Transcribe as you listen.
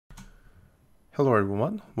Hello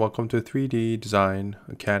everyone, welcome to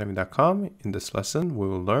 3DDesignAcademy.com. In this lesson, we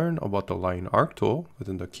will learn about the line arc tool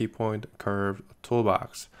within the Keypoint Curve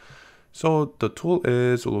Toolbox. So the tool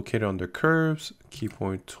is located under Curves,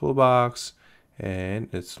 Keypoint Toolbox, and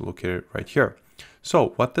it's located right here.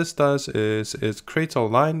 So what this does is it creates a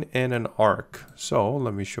line and an arc. So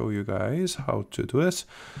let me show you guys how to do this.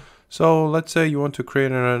 So let's say you want to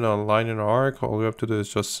create a line and an arc. All you have to do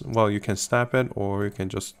is just, well, you can snap it or you can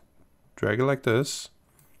just drag it like this,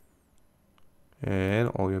 and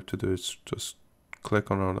all you have to do is just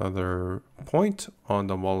click on another point on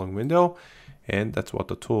the modeling window, and that's what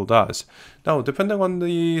the tool does. Now, depending on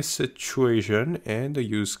the situation and the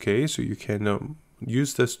use case, you can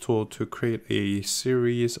use this tool to create a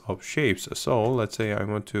series of shapes. So let's say I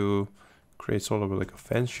want to create sort of like a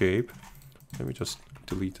fence shape. Let me just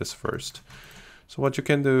delete this first. So what you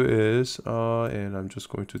can do is, and I'm just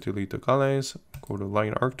going to delete the guidelines, go to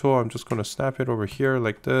line arc tool. I'm just going to snap it over here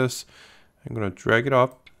like this. I'm going to drag it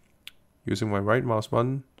up using my right mouse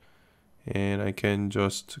button, and I can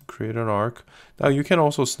just create an arc. Now you can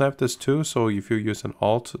also snap this too. So if you use an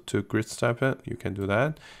Alt to grid snap it, you can do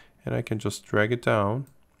that. And I can just drag it down.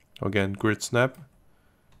 Again, grid snap.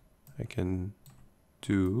 I can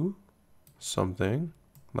do something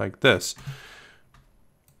like this.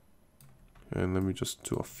 And let me just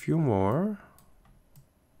do a few more.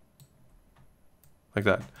 Like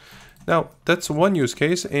that. Now, that's one use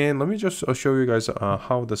case. And let me just show you guys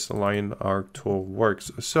how this line arc tool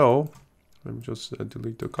works. So, let me just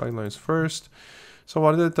delete the guidelines first. So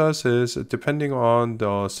what it does is, depending on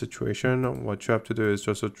the situation, what you have to do is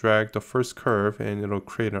just drag the first curve and it'll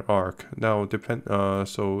create an arc. Now,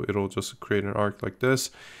 so it'll just create an arc like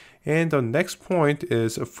this. And the next point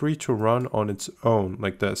is free to run on its own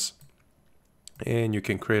like this. And you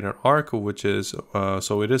can create an arc, which is,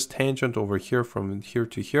 so it is tangent over here from here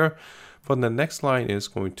to here, but the next line is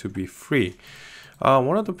going to be free.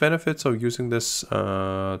 One of the benefits of using this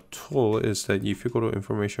tool is that if you go to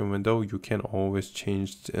information window, you can always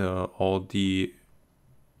change all the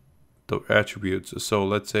attributes. So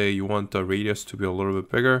let's say you want the radius to be a little bit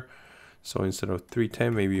bigger. So instead of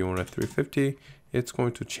 310, maybe you want a 350. It's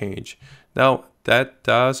going to change. Now that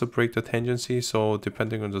does break the tangency, so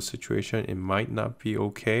depending on the situation, it might not be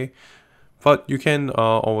okay. But you can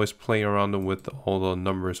always play around with all the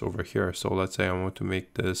numbers over here. So let's say I want to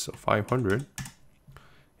make this 500,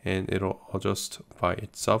 and it'll adjust by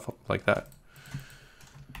itself like that.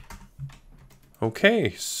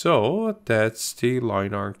 Okay, so that's the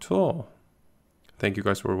line arc tool. Thank you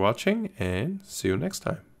guys for watching, and see you next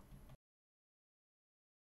time.